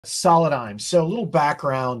Solidigm. So a little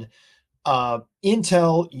background.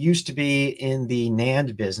 Intel used to be in the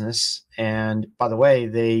NAND business. And by the way,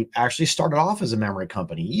 they actually started off as a memory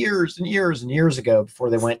company years and years and years ago before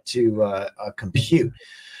they went to compute.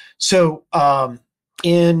 So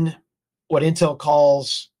in what Intel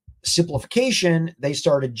calls simplification, they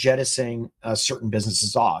started jettisoning certain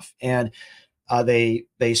businesses off. And they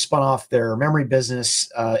spun off their memory business.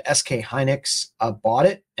 SK Hynix bought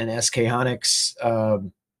it, and SK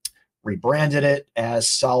Hynix rebranded it as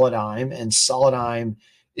Solidigm, and Solidigm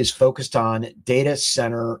is focused on data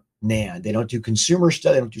center NAND. They don't do consumer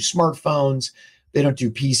stuff. They don't do smartphones. They don't do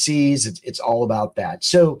PCs. It's all about that.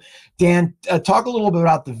 So, Dan, talk a little bit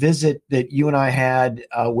about the visit that you and I had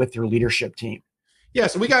with your leadership team. Yeah,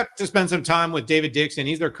 so we got to spend some time with David Dixon.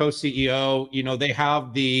 He's their co-CEO. You know, they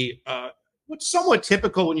have the what's somewhat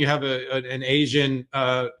typical when you have an Asian,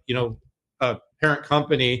 parent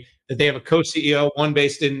company, that they have a co-CEO, one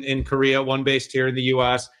based in Korea, one based here in the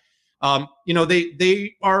U.S.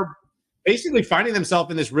 They are basically finding themselves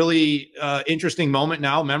in this really interesting moment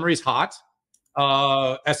now. Memory's hot.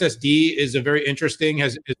 SSD is a very interesting,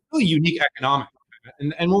 has really unique economic,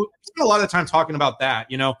 and we'll spend a lot of time talking about that.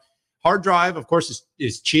 You know, hard drive, of course,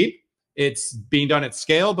 is cheap. It's being done at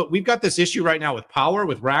scale, but we've got this issue right now with power,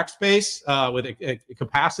 with rack space, with a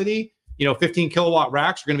capacity. 15 kilowatt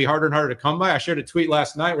racks are going to be harder and harder to come by. I shared a tweet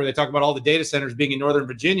last night where they talk about all the data centers being in Northern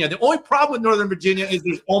Virginia. The only problem with Northern Virginia is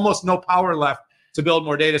there's almost no power left to build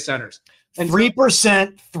more data centers. And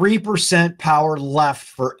 3% power left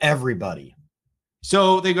for everybody.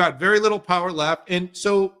 So they got very little power left. And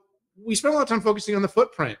so we spent a lot of time focusing on the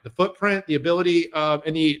footprint, the ability,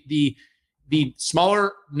 and the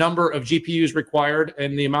smaller number of GPUs required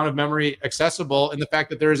and the amount of memory accessible, and the fact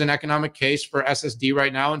that there is an economic case for SSD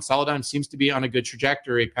right now, and Solidigm seems to be on a good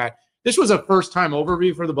trajectory, Pat. This was a first-time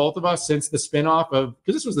overview for the both of us since the spinoff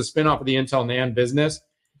because this was the spinoff of the Intel NAND business.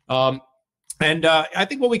 I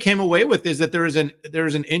think what we came away with is that there is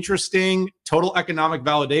an interesting total economic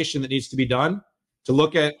validation that needs to be done to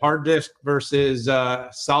look at hard disk versus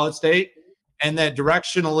solid state, and that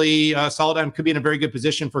directionally, Solidigm could be in a very good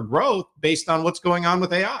position for growth based on what's going on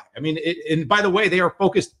with AI. I mean, and by the way, they are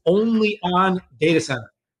focused only on data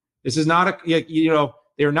center. This is not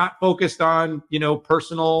they're not focused on,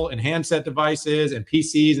 personal and handset devices and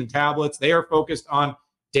PCs and tablets. They are focused on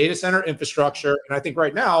data center infrastructure. And I think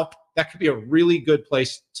right now that could be a really good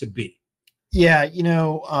place to be. Yeah,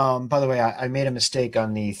 by the way, I made a mistake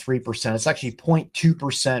on the 3%. It's actually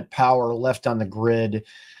 0.2% power left on the grid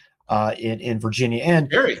in Virginia. And,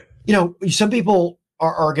 some people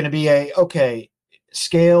are going to be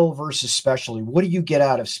scale versus specialty. What do you get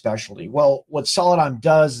out of specialty? Well, what Solidigm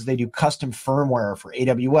does is they do custom firmware for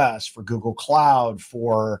AWS, for Google Cloud,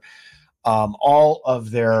 for all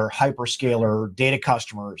of their hyperscaler data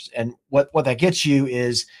customers. And what that gets you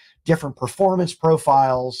is different performance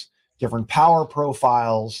profiles, different power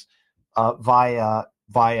profiles via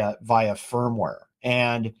firmware.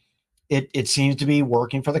 And it seems to be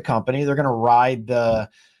working for the company. They're going to ride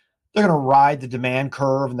the demand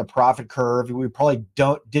curve and the profit curve. We probably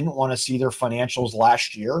didn't want to see their financials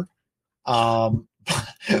last year.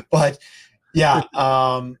 But yeah,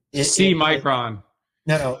 see Micron.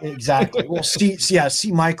 No, exactly. Well, see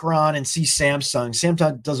Micron and see Samsung.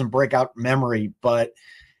 Samsung doesn't break out memory, but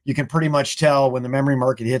you can pretty much tell when the memory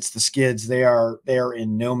market hits the skids, they are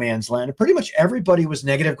in no man's land. And pretty much everybody was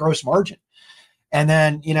negative gross margin. And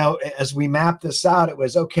then, as we mapped this out, it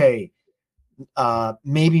was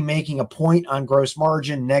maybe making a point on gross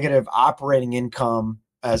margin, negative operating income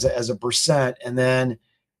as a percent, and then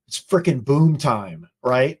it's freaking boom time,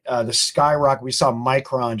 right? The skyrocket. We saw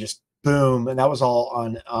Micron just boom, and that was all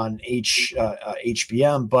on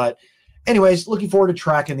HBM. But anyways, looking forward to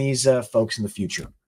tracking these folks in the future.